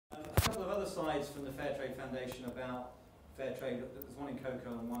other slides from the Fairtrade Foundation about Fairtrade. There's one in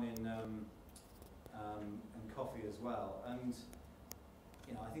cocoa and one in coffee as well. And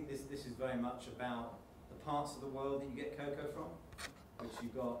you know, I think this is very much about the parts of the world that you get cocoa from, which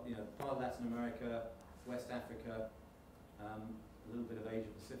you've got, you know, part of Latin America, West Africa, a little bit of Asia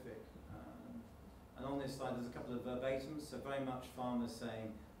Pacific. And on this slide, there's a couple of verbatims. So very much farmers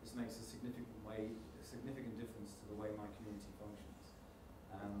saying this makes a significant difference to the way my community functions.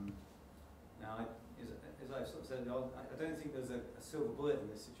 Now, as I've sort of said, I don't think there's a silver bullet in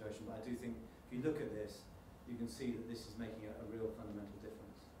this situation, but I do think if you look at this, you can see that this is making a real fundamental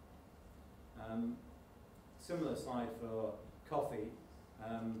difference. Similar slide for coffee.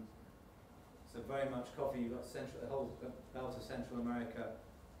 So very much coffee, you've got the whole belt of Central America,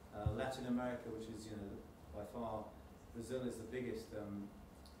 Latin America, which is, you know, by far, Brazil is the biggest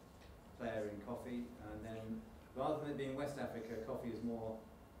player in coffee. And then, rather than it being West Africa, coffee is more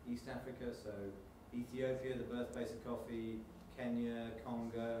East Africa, so Ethiopia, the birthplace of coffee, Kenya,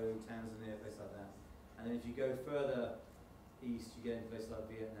 Congo, Tanzania, places like that. And then if you go further east, you get into places like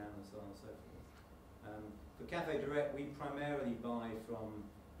Vietnam and so on and so forth. For Café Direct, we primarily buy from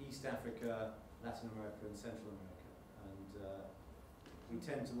East Africa, Latin America and Central America. And we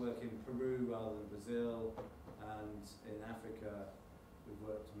tend to work in Peru rather than Brazil, and in Africa we've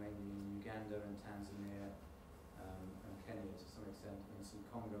worked mainly in Uganda and Tanzania and Kenya to some extent, and some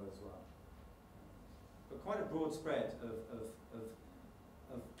Congo as well. But quite a broad spread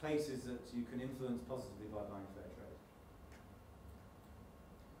of places that you can influence positively by buying Fairtrade.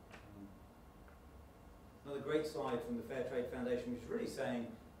 Another great slide from the Fairtrade Foundation, which is really saying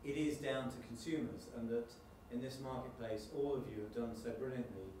it is down to consumers, and that in this marketplace, all of you have done so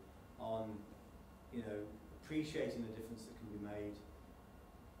brilliantly on, you know, appreciating the difference that can be made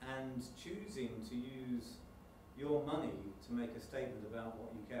and choosing to use your money to make a statement about what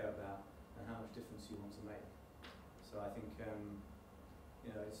you care about and how much difference you want to make. So I think, you know,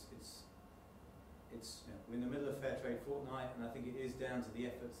 you know, we're in the middle of Fairtrade Fortnight, and I think it is down to the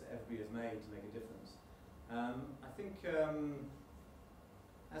efforts that everybody has made to make a difference. I think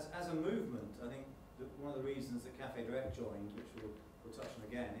as a movement, I think that one of the reasons that Café Direct joined, which we'll touch on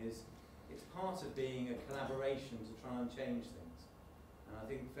again, is it's part of being a collaboration to try and change things. And I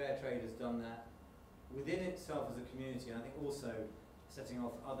think Fairtrade has done that within itself as a community, and I think also setting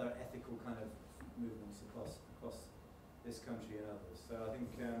off other ethical kind of movements across this country and others. So I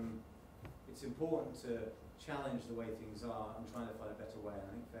think it's important to challenge the way things are and try to find a better way. And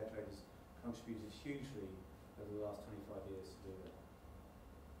I think Fairtrade has contributed hugely over the last 25 years to do that.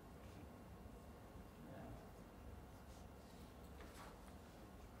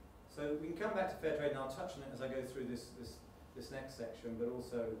 So we can come back to Fairtrade, and I'll touch on it as I go through this next section, but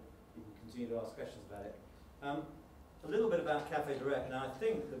also you can continue to ask questions about it. A little bit about Café Direct. Now, I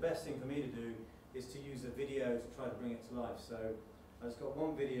think the best thing for me to do is to use a video to try to bring it to life. So I've got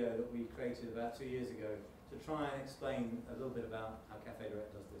one video that we created about 2 years ago to try and explain a little bit about how Café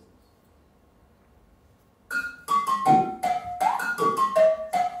Direct does business.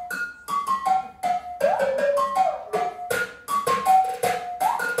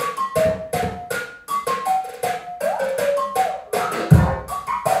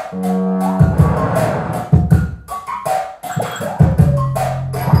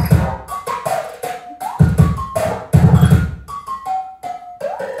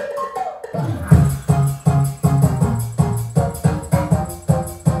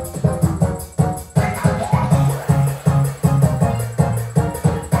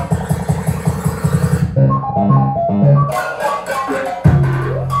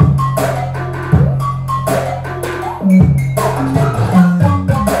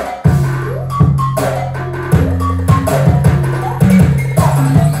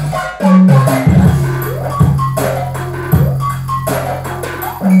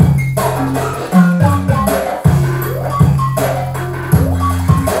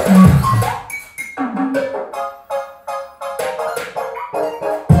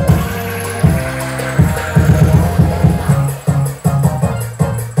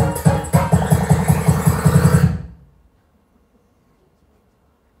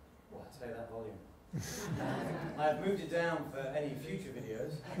 I've moved it down for any future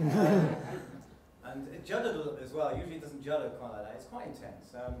videos. And it juddered a little bit as well. Usually it doesn't judder quite like that. It's quite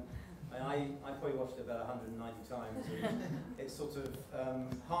intense. I probably watched it about 190 times. It's sort of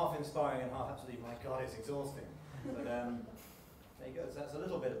half inspiring and half absolutely, my God, it's exhausting. But there you go. So that's a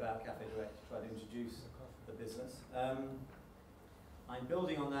little bit about Café Direct to try to introduce the business. I'm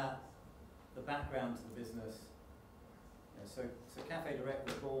building on that, the background to the business. So Café Direct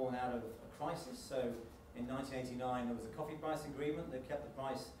was born out of a crisis. So in 1989 there was a coffee price agreement that kept the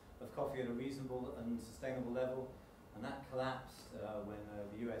price of coffee at a reasonable and sustainable level, and that collapsed when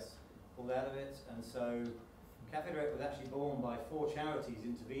the US pulled out of it. And so Café Direct was actually born by 4 charities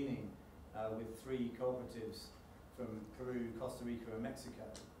intervening with 3 cooperatives from Peru, Costa Rica and Mexico.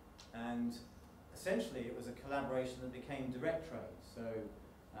 And essentially it was a collaboration that became direct trade. So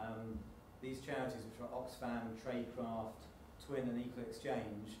these charities, which are Oxfam, Tradecraft, Twin and Equal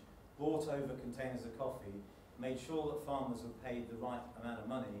Exchange, bought over containers of coffee, made sure that farmers were paid the right amount of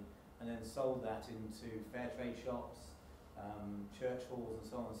money, and then sold that into Fairtrade shops, church halls and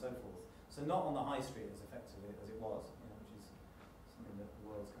so on and so forth. So not on the high street as effectively as it was, which is something that the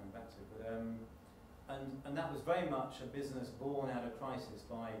world's coming back to. But and that was very much a business born out of crisis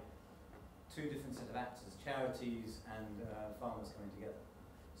by 2 different set of actors, charities and farmers coming together.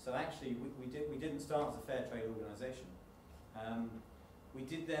 So actually we didn't start as a fair trade organisation. We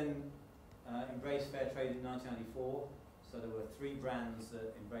did then embrace fair trade in 1994. So there were 3 brands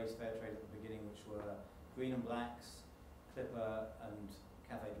that embraced fair trade at the beginning, which were Green and Blacks, Clipper and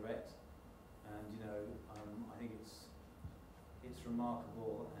Café Direct. And I think it's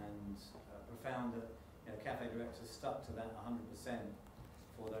remarkable and profound that Café Direct has stuck to that 100%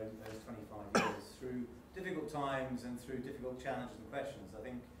 for those 25 years through difficult times and through difficult challenges and questions. I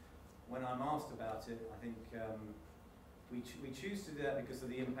think when I'm asked about it, I think we choose to do that because of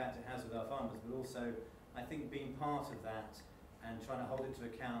the impact it has with our farmers, but also I think being part of that and trying to hold it to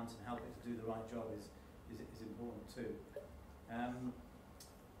account and help it to do the right job is important too.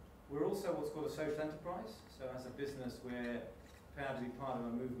 We're also what's called a social enterprise. So as a business, we're proud to be part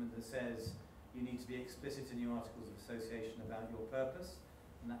of a movement that says you need to be explicit in your articles of association about your purpose,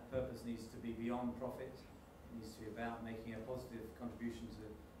 and that purpose needs to be beyond profit. It needs to be about making a positive contribution to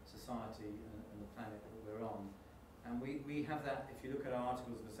society and the planet that we're on. And we have that, if you look at our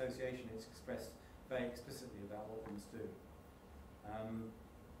articles of association, it's expressed very explicitly about what we must do.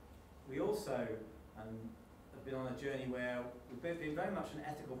 We also have been on a journey where we've been very much an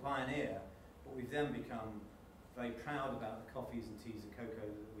ethical pioneer, but we've then become very proud about the coffees and teas and cocoa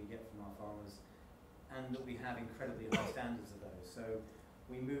that we get from our farmers, and that we have incredibly high standards of those. So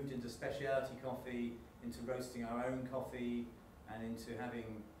we moved into specialty coffee, into roasting our own coffee, and into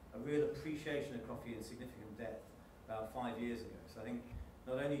having a real appreciation of coffee in significant depth about 5 years ago. So I think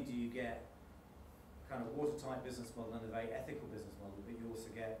not only do you get kind of watertight business model and a very ethical business model, but you also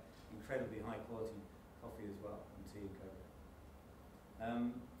get incredibly high quality coffee as well, and tea and cocoa.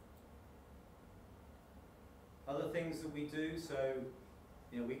 Other things that we do, so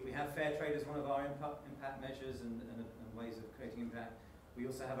we have fair trade as one of our impact measures and ways of creating impact. We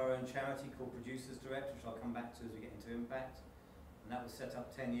also have our own charity called Producers Direct, which I'll come back to as we get into impact. And that was set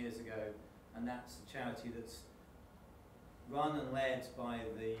up 10 years ago, and that's a charity that's run and led by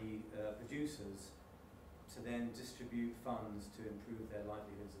the producers to then distribute funds to improve their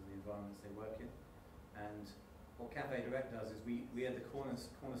livelihoods and the environments they work in. And what Café Direct does is we are the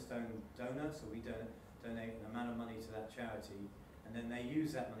cornerstone donor, so we donate an amount of money to that charity, and then they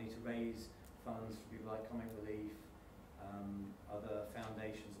use that money to raise funds for people like Comic Relief, other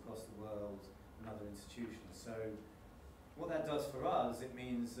foundations across the world, and other institutions. So what that does for us, it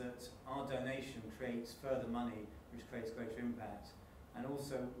means that our donation creates further money, which creates greater impact. And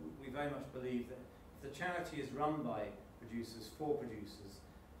also, we very much believe that if the charity is run by producers for producers,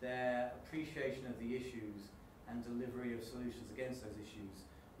 their appreciation of the issues and delivery of solutions against those issues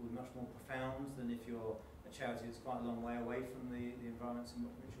will be much more profound than if you're a charity that's quite a long way away from the environments in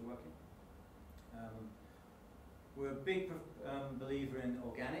which you're working. We're a big believer in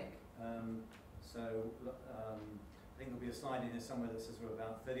organic. I think there'll be a slide in here somewhere that says we're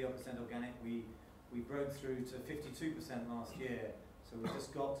about 30% organic. We broke through to 52% last year, so we've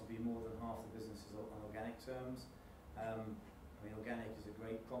just got to be more than half the businesses on organic terms. Organic is a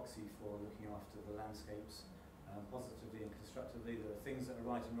great proxy for looking after the landscapes positively and constructively. There are things that are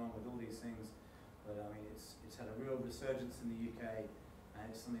right and wrong with all these things, but it's had a real resurgence in the UK, and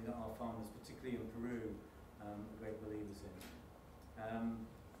it's something that our farmers, particularly in Peru, are great believers in.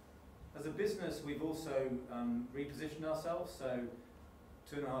 As a business, we've also repositioned ourselves. So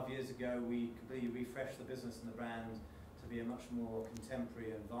 2.5 years ago, we completely refreshed the business and the brand to be a much more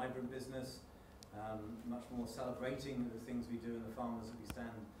contemporary and vibrant business, much more celebrating the things we do and the farmers that we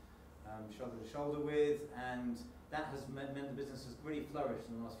stand shoulder to shoulder with, and that has meant the business has really flourished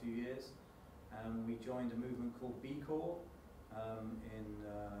in the last few years. We joined a movement called B Corp in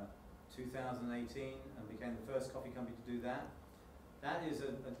 2018 and became the first coffee company to do that. That is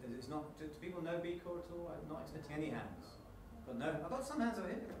it's not, do people know B Corp at all? I'm not expecting any hands. But no, I've got some hands over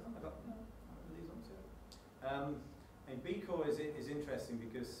here. I've got these on too. And B Corp is interesting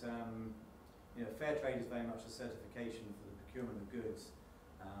because fair trade is very much a certification for the procurement of goods.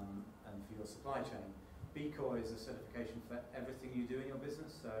 supply chain. B Corp is a certification for everything you do in your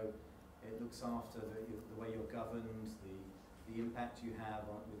business, so it looks after the way you're governed, the impact you have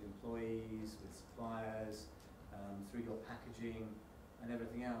with employees, with suppliers, through your packaging and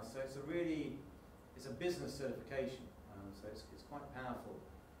everything else. So it's a business certification, so it's quite powerful.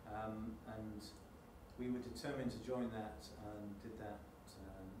 And we were determined to join that and did that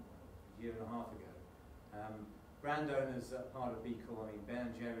a year and a half ago. Brand owners are part of B Corp. I mean, Ben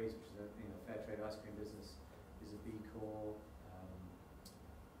 & Jerry's, which is a Fairtrade ice cream business, is a B Corp.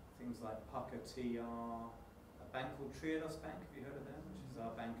 Things like Pucker TR, a bank called Triodos Bank, have you heard of them? Which is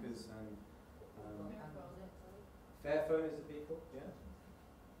our bankers, and Fairphone is a B Corp, yeah.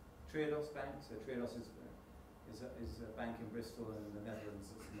 Triodos Bank, so Triodos is a bank in Bristol in the Netherlands.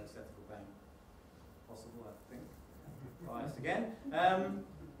 It's the most ethical bank possible, I think. Biased again.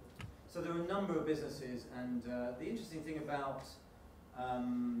 So there are a number of businesses, and the interesting thing about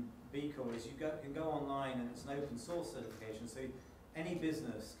B Corp is you can go online, and it's an open source certification, so any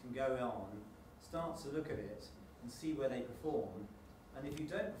business can go on, start to look at it, and see where they perform. And if you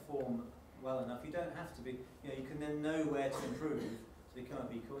don't perform well enough, you don't have to be, you can then know where to improve to become a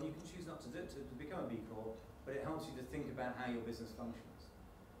B Corp. And you can choose not to become a B Corp, but it helps you to think about how your business functions.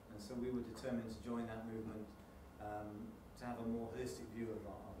 And so we were determined to join that movement to have a more holistic view of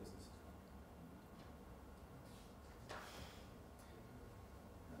our business.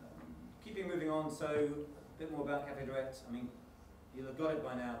 Keeping moving on, so a bit more about Café Direct. I mean, you'll have got it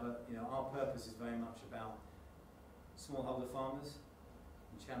by now, but our purpose is very much about smallholder farmers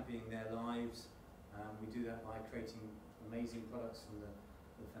and championing their lives. We do that by creating amazing products from the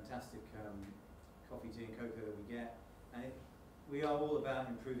fantastic coffee, tea and cocoa that we get. And we are all about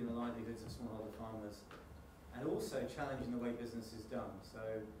improving the livelihoods of smallholder farmers and also challenging the way business is done. So,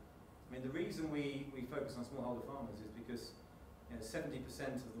 I mean, the reason we focus on smallholder farmers is because 70%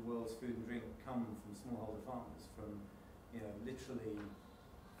 of the world's food and drink come from smallholder farmers, from literally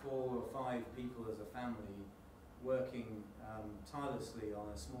 4 or 5 people as a family working tirelessly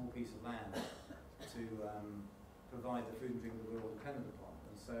on a small piece of land to provide the food and drink that we're all dependent upon.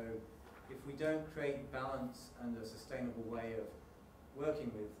 And so if we don't create balance and a sustainable way of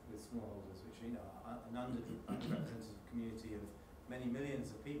working with smallholders, which are an underrepresented community of many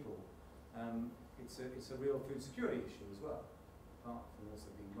millions of people, it's a real food security issue as well, apart from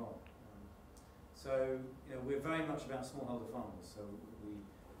also being wrong. So we're very much about smallholder farmers. So we,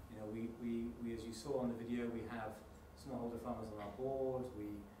 as you saw on the video, we have smallholder farmers on our board.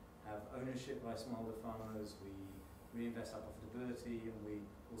 We have ownership by smallholder farmers. We reinvest our profitability, and we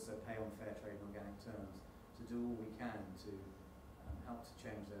also pay on fair trade and organic terms to do all we can to help to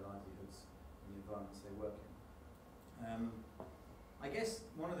change their livelihoods and the environments they work in. I guess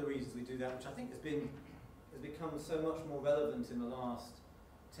one of the reasons we do that, which I think has become so much more relevant in the last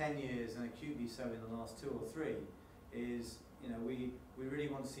 10 years and acutely so in the last 2 or 3, is we really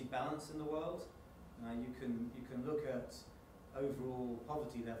want to see balance in the world. You can look at overall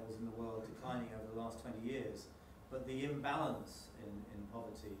poverty levels in the world declining over the last 20 years, but the imbalance in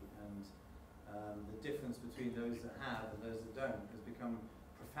poverty and the difference between those that have and those that don't has become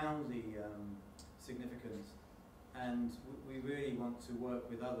profoundly significant. And we really want to work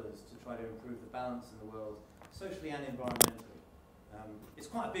with others to try to improve the balance in the world, socially and environmentally. It's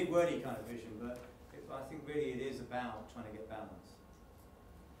quite a big wordy kind of vision, but I think really it is about trying to get balance.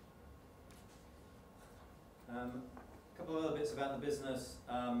 A couple of other bits about the business.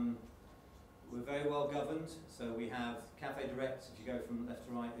 We're very well governed, so we have Café Direct, if you go from left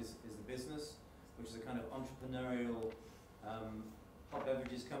to right, is the business, which is a kind of entrepreneurial hot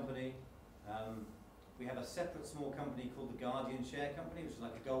beverages company. We have a separate small company called the Guardian Share Company, which is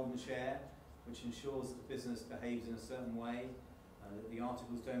like a golden share, which ensures that the business behaves in a certain way, that the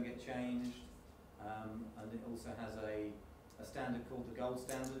articles don't get changed, and it also has a standard called the gold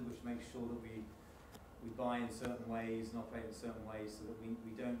standard, which makes sure that we buy in certain ways and operate in certain ways so that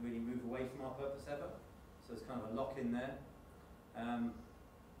we don't really move away from our purpose ever. So there's kind of a lock in there.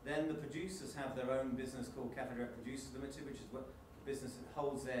 Then the producers have their own business called Café Direct Producers Limited, which is what the business that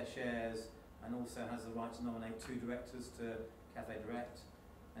holds their shares and also has the right to nominate 2 directors to Café Direct.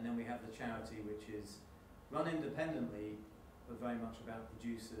 And then we have the charity, which is run independently, but very much about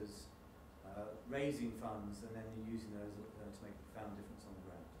producers raising funds and then using those to make a profound difference on the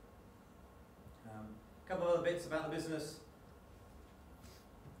ground. A couple of other bits about the business.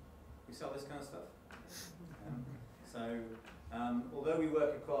 We sell this kind of stuff. Although we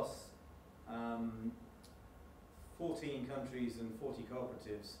work across 14 countries and 40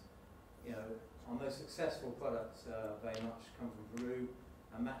 cooperatives, our most successful products very much come from Peru,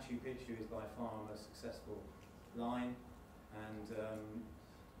 and Machu Picchu is by far our most successful line. And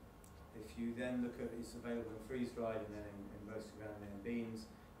if you then look at, it's available in freeze-dried and then in roasted ground and then in beans.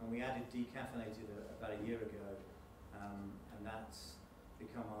 And we added decaffeinated about a year ago, and that's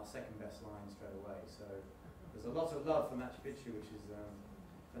become our second best line straight away. So there's a lot of love for Machu Picchu, which is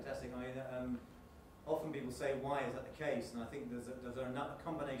fantastic. I mean, often people say, why is that the case? And I think there's a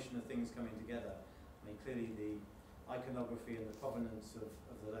combination of things coming together. I mean, clearly the iconography and the provenance of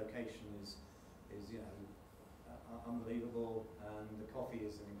the location is unbelievable, and the coffee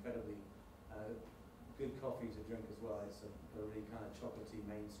is an incredibly good coffee to drink as well. It's a really kind of chocolatey,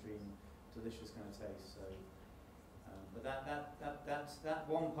 mainstream, delicious kind of taste. So, but that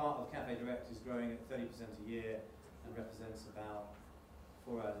one part of Café Direct is growing at 30% a year and represents about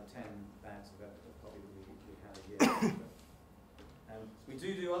 4 out of 10 bags of coffee that we have a year. We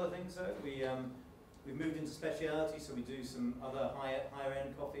do other things though. We've moved into speciality, so we do some other higher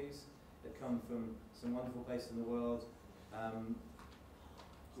end coffees that come from some wonderful places in the world.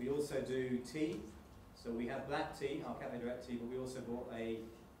 We also do tea, so we have black tea, our Café Direct tea, but we also bought a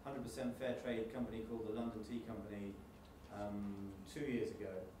 100% Fairtrade company called the London Tea Company 2 years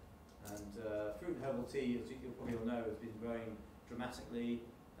ago. And fruit and herbal tea, as you probably all know, has been growing dramatically,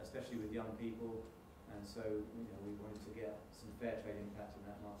 especially with young people, and so we wanted to get some Fairtrade impact in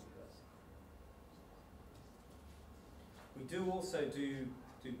that marketplace. We do also do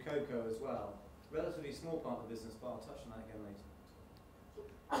cocoa as well. Relatively small part of the business, but I'll touch on that again later.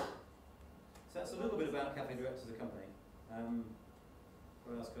 So that's a little bit about Café Direct as a company.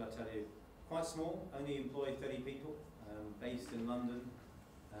 What else could I tell you? Quite small, only employ 30 people, based in London,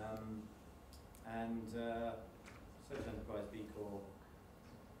 and Social Enterprise B Corp.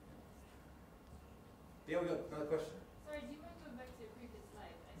 Yeah, we got another question. Sorry, do you mind going back to your previous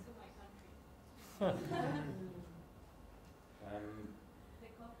slide? I saw my country. The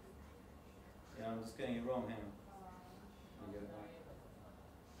coffee. Yeah, I'm just getting it wrong. Hang on.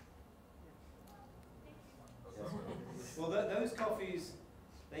 Well, those coffees,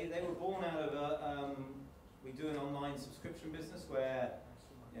 they were born out of we do an online subscription business where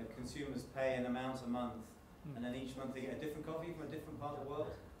consumers pay an amount a month, and then each month they get a different coffee from a different part of the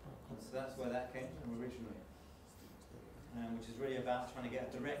world. So that's where that came from originally, which is really about trying to get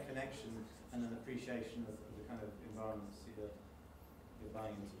a direct connection and an appreciation of the kind of environments you're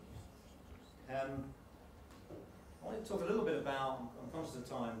buying into. I want to talk a little bit about, I'm conscious of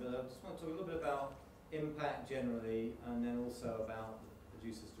time, but I just want to talk a little bit about impact generally, and then also about the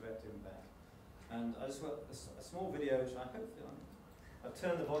producer's direct impact. And I just want a small video, which I hope I've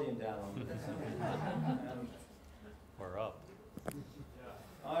turned the volume down on. We're up.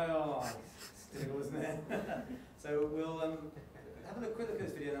 Oh, still, wasn't it? So we'll have a quick look at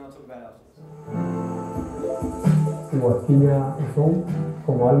this video, and then I'll talk about it afterwards. Igual aquí ya son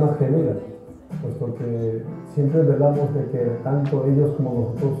como almas gemelas, puesto que siempre velamos de que tanto ellos como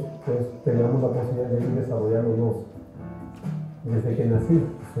nosotros pues tengamos la posibilidad de ir desarrollándonos. Desde que nací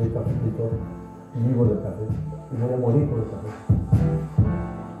soy cafeticultor, vivo del café y voy a morir por el café.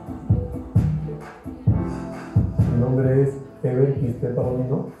 Mi nombre es Ever Quispe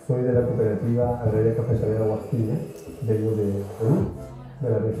Palomino, soy de la cooperativa agraria cafetalera Huasquilla, vengo de Perú, de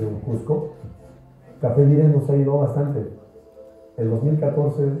la región Cusco. Café Direct nos ha ayudado bastante. En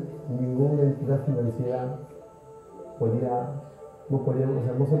 2014 ninguna entidad financiera no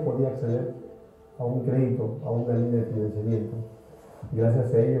se podía acceder a un crédito, a una línea de financiamiento.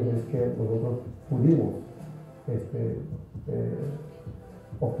 Gracias a ellos es que nosotros pudimos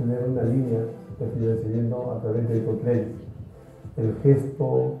obtener una línea de financiamiento a través de Fairtrade. El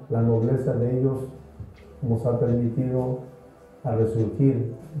gesto, la nobleza de ellos nos ha permitido a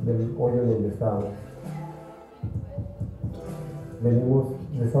resurgir del hoyo en donde estábamos. Venimos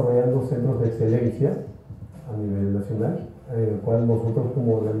desarrollando centros de excelencia a nivel nacional, en el cual nosotros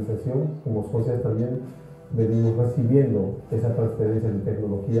como organización, como socias también, venimos recibiendo esa transferencia de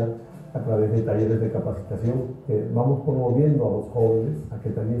tecnología a través de talleres de capacitación que vamos promoviendo a los jóvenes a que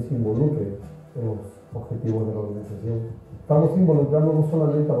también se involucren en los objetivos de la organización. Estamos involucrando no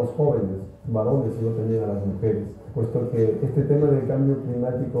solamente a los jóvenes, varones, sino también a las mujeres, puesto que este tema del cambio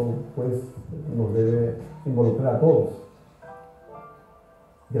climático pues, nos debe involucrar a todos.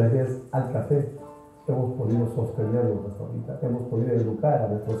 Gracias al café hemos podido sostenernos hasta ahorita, hemos podido educar a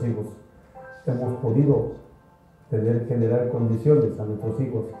nuestros hijos, hemos podido generar condiciones a nuestros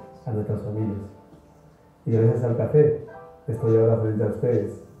hijos, a nuestras familias. Y gracias al café estoy ahora frente a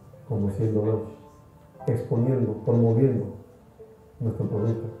ustedes, conociéndolos, exponiendo, promoviendo nuestro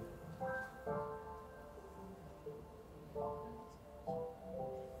producto.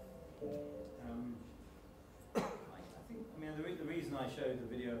 The reason I showed the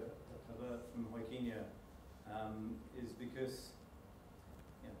video of from Joaquina is because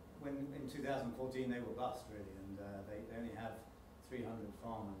when in 2014 they were bust really, and they only have 300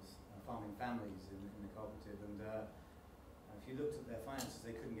 farmers, farming families in the cooperative, and if you looked at their finances,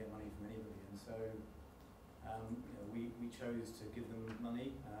 they couldn't get money from anybody, and so you know, we chose to give them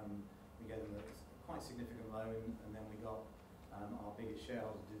money. We gave them a quite significant loan, and then we got our biggest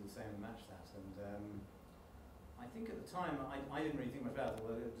shareholder to do the same and match that. And I think at the time I didn't really think much about it.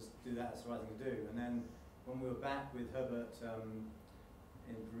 Well, just do that, that's the right thing to do. And then when we were back with Herbert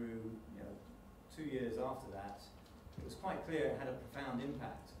in Peru, you know, 2 years after that, it was quite clear it had a profound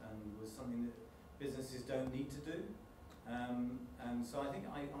impact and was something that businesses don't need to do. And so I think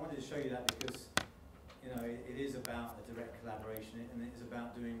I wanted to show you that because, you know, it is about a direct collaboration and it is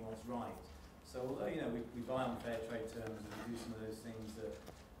about doing what's right. So although, you know, we buy on fair trade terms and we do some of those things that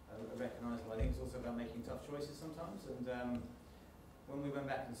are recognisable, I think it's also about making tough choices sometimes. And when we went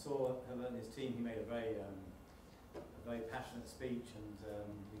back and saw Herbert and his team, he made a very passionate speech, and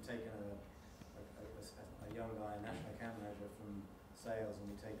we'd taken a young guy, a national account manager from sales, and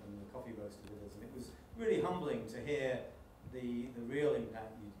we'd taken the coffee roaster with us, and it was really humbling to hear the real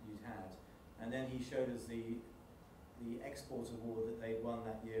impact you'd had. And then he showed us the export award that they'd won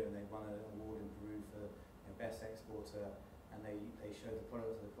that year, and they'd won an award in Peru for, you know, best exporter, and they showed the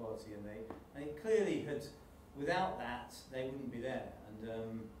product to the quality, and it clearly had, without that they wouldn't be there.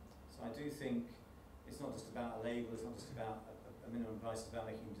 And so I do think it's not just about a label, it's not just about a minimum price, it's about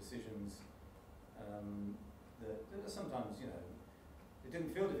making decisions that sometimes, you know, it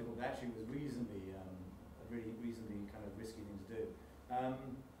didn't feel difficult, but actually it was reasonably a really reasonably kind of risky thing to do.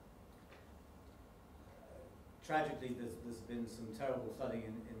 Tragically, there's been some terrible flooding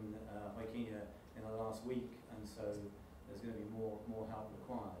in Kenya in the last week, and so there's going to be more help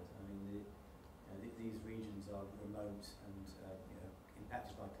required. I mean, these regions are remote and you know,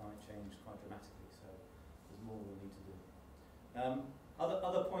 impacted by climate change quite dramatically, so there's more we'll need to do.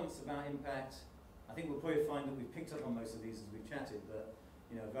 Other points about impact, I think we'll probably find that we've picked up on most of these as we've chatted, but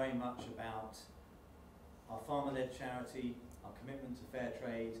you know, very much about our farmer-led charity, our commitment to fair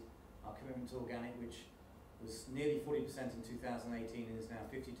trade, our commitment to organic, which was nearly 40% in 2018 and is now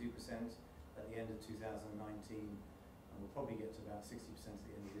 52% at the end of 2019, and we'll probably get to about 60% at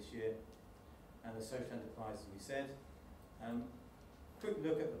the end of this year. And the social enterprise, as we said. Quick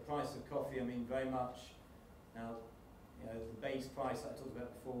look at the price of coffee. I mean, very much now, you know, the base price that I talked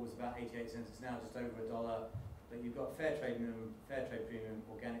about before was about 88 cents. It's now just over $1. But you've got fair trade minimum, fair trade premium,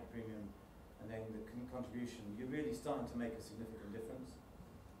 organic premium, and then the contribution. You're really starting to make a significant difference.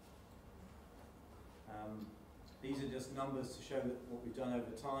 These are just numbers to show that what we've done over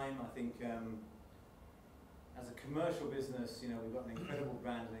time. I think as a commercial business, you know, we've got an incredible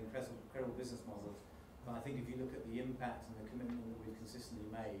brand and an incredible business model. But I think if you look at the impact and the commitment that we've consistently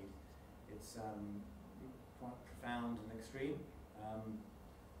made, it's quite profound and extreme. I'm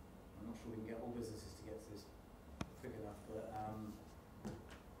not sure we can get all businesses to get to this quick enough, but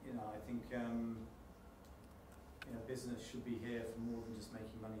you know, I think you know, business should be here for more than just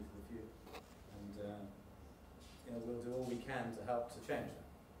making money for the few, and you know, we'll do all we can to help to change that.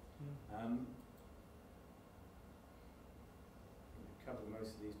 We've covered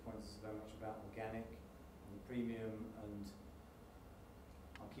most of these points. It's very much about organic and premium, and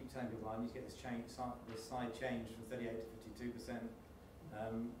I'll keep telling people I need to get this slide changed from 38 to 52%.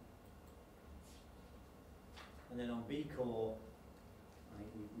 And then on B Corp, I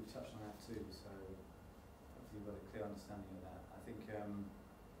think we've touched on that too, so hopefully you've got a clear understanding of that. I think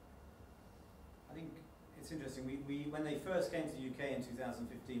it's interesting, when they first came to the UK in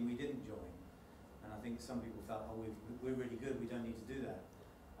 2015, we didn't join. And I think some people felt, oh, we're really good, we don't need to do that.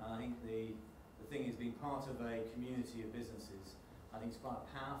 And I think the thing is, being part of a community of businesses, I think it's quite a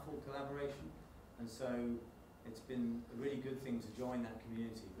powerful collaboration. And so it's been a really good thing to join that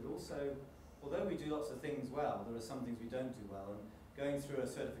community. But also, although we do lots of things well, there are some things we don't do well. And going through a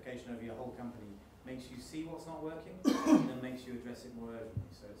certification over your whole company makes you see what's not working and then makes you address it more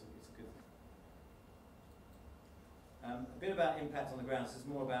urgently. So it's a good thing. A bit about impact on the ground. So it's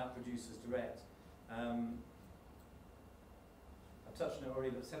more about producers direct. I've touched on it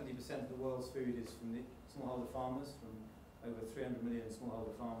already, but 70% of the world's food is from the smallholder farmers, from over 300 million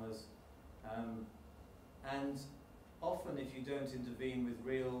smallholder farmers. And often if you don't intervene with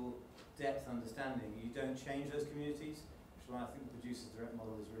real depth understanding, you don't change those communities, which is why I think the producer's direct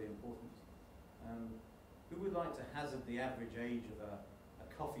model is really important. Who would like to hazard the average age of a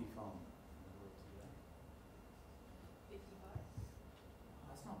coffee farmer? 55.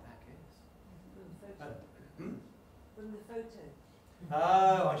 That's not bad guess. From the photo.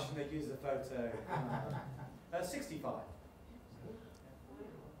 Oh, I shouldn't have used the photo. 65.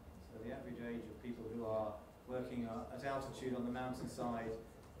 So the average age of people who are working at altitude on the mountainside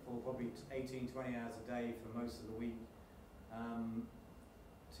for probably 18, 20 hours a day for most of the week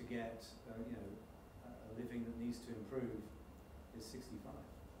to get a living that needs to improve is 65.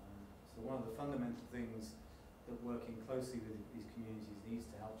 So one of the fundamental things that working closely with these communities needs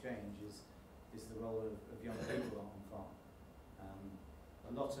to help change is the role of young people on farm.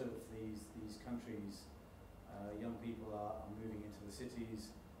 A lot of these countries, young people are moving into the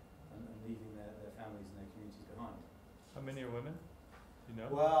cities and leaving their families and their communities behind. How many are women? You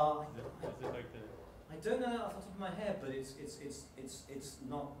know? Well, is it like the I don't know off the top of my head, but it's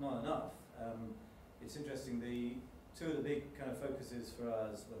not enough. It's interesting. The two of the big kind of focuses for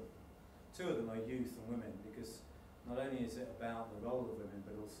us, well, two of them are youth and women, because not only is it about the role of women,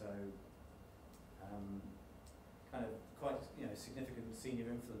 but also kind of quite significant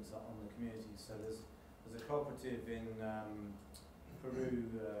senior influence on the community. So there's a cooperative in Peru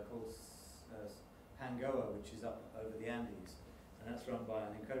called Pangoa, which is up over the Andes, and that's run by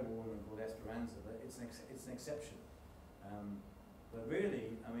an incredible woman called Esperanza. But it's an exception. But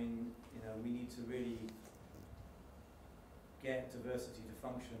really, I mean, we need to really get diversity to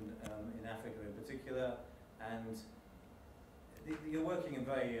function in Africa in particular, and you're working in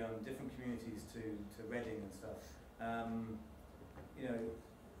very different communities to Reading and stuff.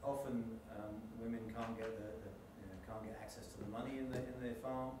 Often women can't get can't get access to the money in their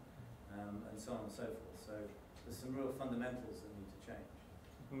farm, and so on and so forth. So there's some real fundamentals that need to change.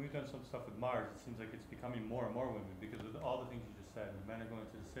 When we've done some stuff with Mars, it seems like it's becoming more and more women, because of all the things you just said. The men are going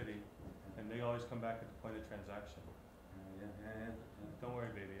to the city, and they always come back at the point of transaction. Yeah. Don't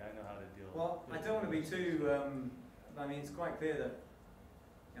worry, baby. I know how to deal. Well, I don't want to be too. I mean, it's quite clear that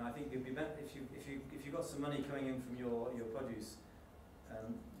I think it'd be better if you got some money coming in from your produce.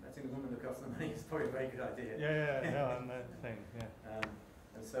 Letting the woman look after the money is probably a very good idea. No, I'm not saying.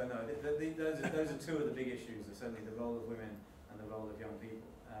 And so no, those are two of the big issues. Are certainly the role of women and the role of young people.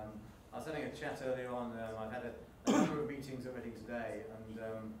 I was having a chat earlier on. I've had a number of meetings already today, and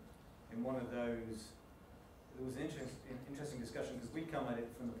in one of those, there was an interesting discussion, because we come at it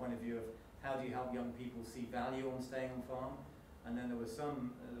from the point of view of how do you help young people see value on staying on farm, and then there was a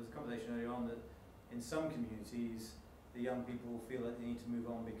conversation earlier on that in some communities the young people feel that they need to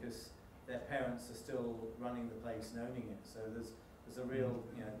move on because their parents are still running the place and owning it. So there's a real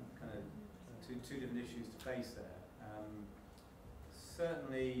kind of two different issues to face there.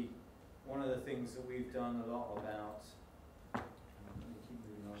 Certainly, one of the things that we've done a lot about. Let me keep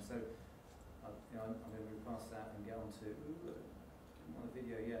moving on. So, I'm going to move past that and get on to. I'm on a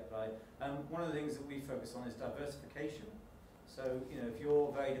video yet, but one of the things that we focus on is diversification. So, if you're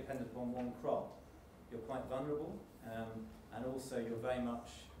very dependent upon one crop, you're quite vulnerable, and also it's very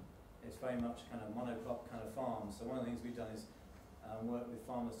much kind of monocrop kind of farm. So one of the things we've done is work with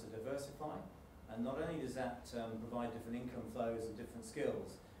farmers to diversify, and not only does that provide different income flows and different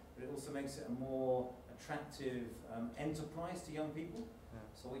skills, but it also makes it a more attractive enterprise to young people. Yeah.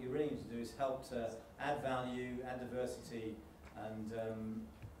 So what you really need to do is help to add value, add diversity, and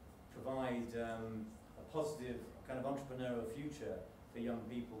provide a positive kind of entrepreneurial future for young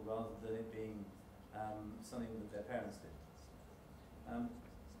people, rather than it being something that their parents did.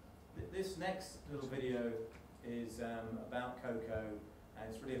 This next little video is about cocoa, and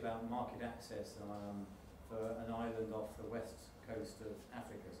it's really about market access for an island off the west coast of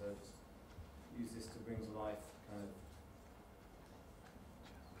Africa. So I'll just use this to bring to life kind of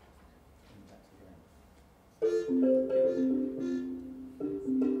impact again.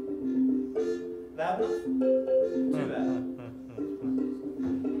 Loud enough? Too loud.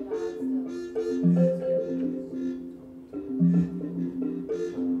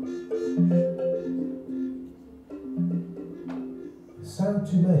 Sao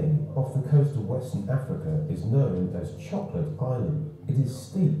Tome, off the coast of Western Africa, is known as Chocolate Island. It is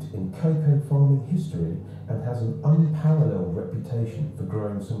steeped in cocoa farming history and has an unparalleled reputation for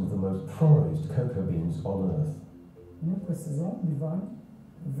growing some of the most prized cocoa beans on earth. Nous précisons du vent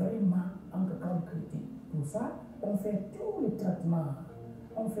vraiment en cacao critique. Pour ça, on fait tout le traitement.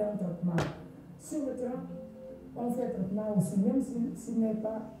 On fait un traitement sur le terrain, on fait un traitement aussi, même s'il n'est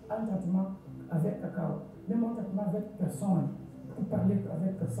pas un traitement avec cacao, même un traitement avec personne, pour parler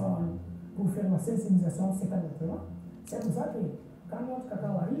avec personne, pour faire la sensibilisation, c'est un traitement. C'est pour ça que quand notre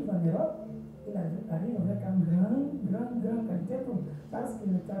cacao arrive en Europe, il arrive avec une grande qualité, parce que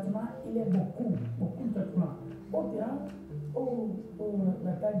le traitement, il est beaucoup de traitements. Au terrain,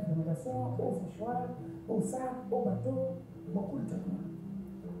 la taille de fermentation, au séchoir, au sac, au bateau, beaucoup de traitements.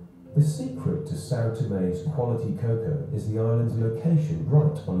 The secret to Sao Tome's quality cocoa is the island's location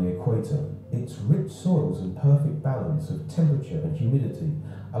right on the equator. Its rich soils and perfect balance of temperature and humidity,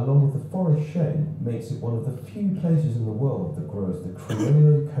 along with the forest shade, makes it one of the few places in the world that grows the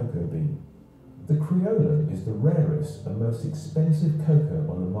Criollo cocoa bean. The Criollo is the rarest and most expensive cocoa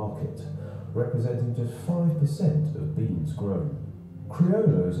on the market, representing just 5% of beans grown.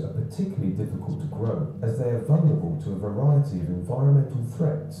 Criollos are particularly difficult to grow as they are vulnerable to a variety of environmental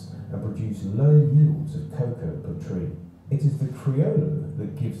threats and produce low yields of cocoa per tree. It is the Criollo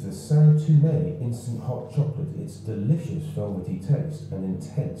that gives the Sao Tome instant hot chocolate its delicious velvety taste and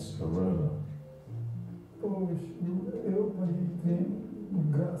intense aroma. Pois eu entrei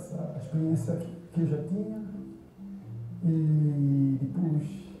graças à experiência que eu já tinha e depois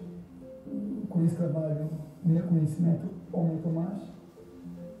com esse trabalho meu conhecimento aumentou mais.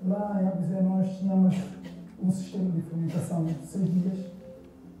 Lá em Abizé nós tínhamos um sistema de fermentação de 6 dias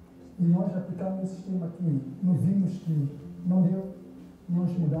e nós aplicamos esse sistema aqui. Nós vimos que não deu, nós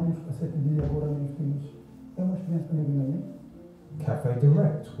mudamos para 7 dias, agora nós temos. É uma experiência também grande. Café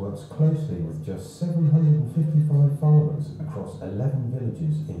Direct works closely with just 755 farmers across 11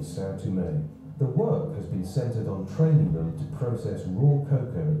 villages in Sao Tome. The work has been centred on training them to process raw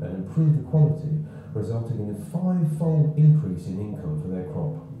cocoa and improve the quality, resulting in a 5-fold increase in income for their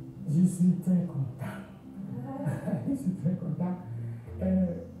crop. Je suis très content. Je suis très content.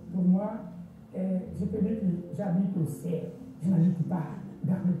 Pour moi, je peux dire que j'habite au ciel. Je n'habite pas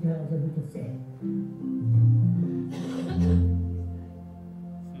dans le cœur, j'habite au ciel.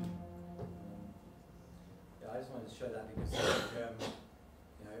 Yeah, I just wanted to show that because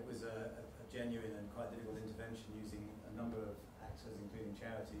you know, it was a genuine and quite difficult intervention using a number of actors, including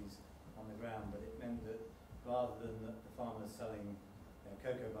charities, on the ground. But it meant that rather than the farmers selling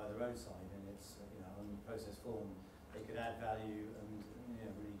cocoa by the roadside in its unprocessed form, they could add value and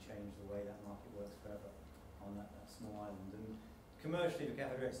really change the way that market works forever on that small island. And commercially, for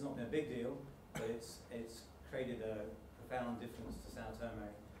Café Direct, it's not been a big deal, but it's created a profound difference to Sao Tome,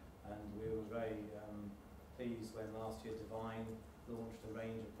 and we were very pleased when last year Divine launched a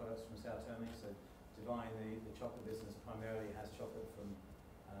range of products from Sao Tome. So Divine, the chocolate business, primarily has chocolate from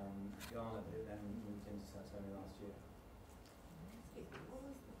Ghana, but it then moved into Sao Tome last year. What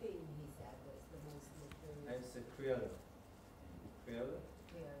was the bean he said was the most improved? It's a Criollo. Criollo?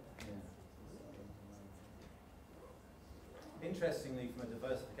 Criollo. Yeah. Interestingly, from a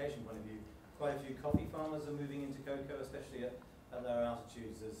diversification point of view, quite a few coffee farmers are moving into cocoa, especially at lower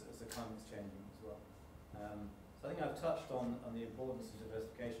altitudes as the climate's changing as well. So I think I've touched on the importance of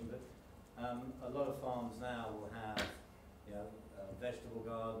diversification, but a lot of farms now will have vegetable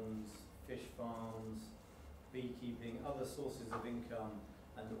gardens, fish farms, beekeeping, other sources of income,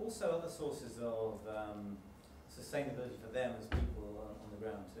 and also other sources of sustainability for them as people on the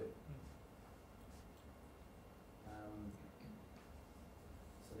ground too.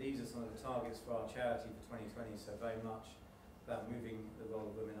 So these are some of the targets for our charity for 2020, so very much about moving the role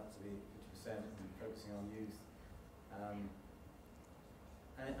of women up to be 50% and focusing on youth, and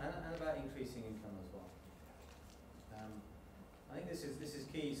about increasing income as well. I think this is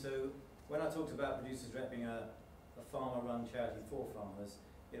key. So when I talked about Producers Direct being a farmer-run charity for farmers,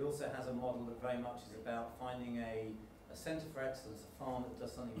 it also has a model that very much is about finding a centre for excellence, a farm that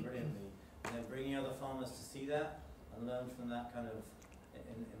does something brilliantly, and then bringing other farmers to see that and learn from that kind of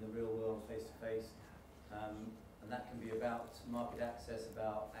in the real world, face to face. And that can be about market access,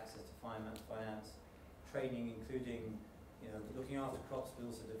 about access to finance, training, including looking after crops, but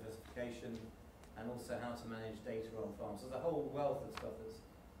also diversification, and also how to manage data on farms. So there's a whole wealth of stuff that's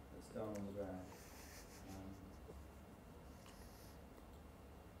done on the ground.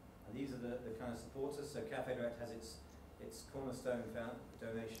 And these are the kind of supporters. So Café Direct has its cornerstone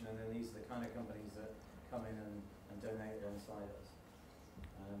donation, and then these are the kind of companies that come in and donate alongside us.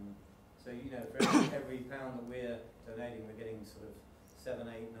 So for every pound that we're donating, we're getting sort of £7,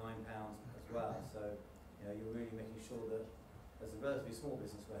 £8, £9 as well. So you're really making sure that as a relatively small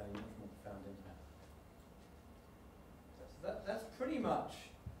business, we're having much more profound impact. So that's pretty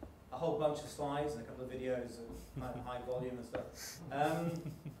much a whole bunch of slides and a couple of videos of high volume and stuff.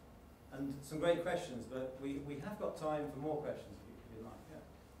 And some great questions, but we have got time for more questions if you'd like. Yeah,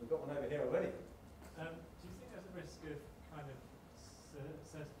 we've got one over here already. Do you think there's a risk of kind of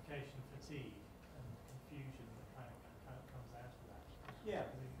certification fatigue and confusion that kind of comes out of that? Yeah.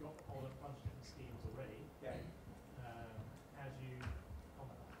 Because you've got a bunch of different schemes already. Yeah. How do you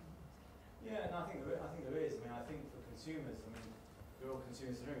comment on that? Yeah, and I think there is. I mean, I think for consumers, we're all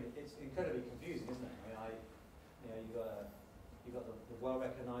consumers in the room. It's incredibly confusing, isn't it? You've got the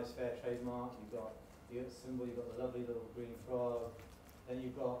well-recognised Fairtrade mark. You've got the symbol. You've got the lovely little green frog. Then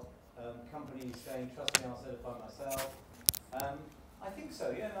you've got companies saying, trust me, I'll certify myself. I think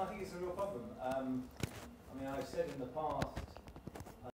so, yeah, and I think it's a real problem. I mean, I've said in the past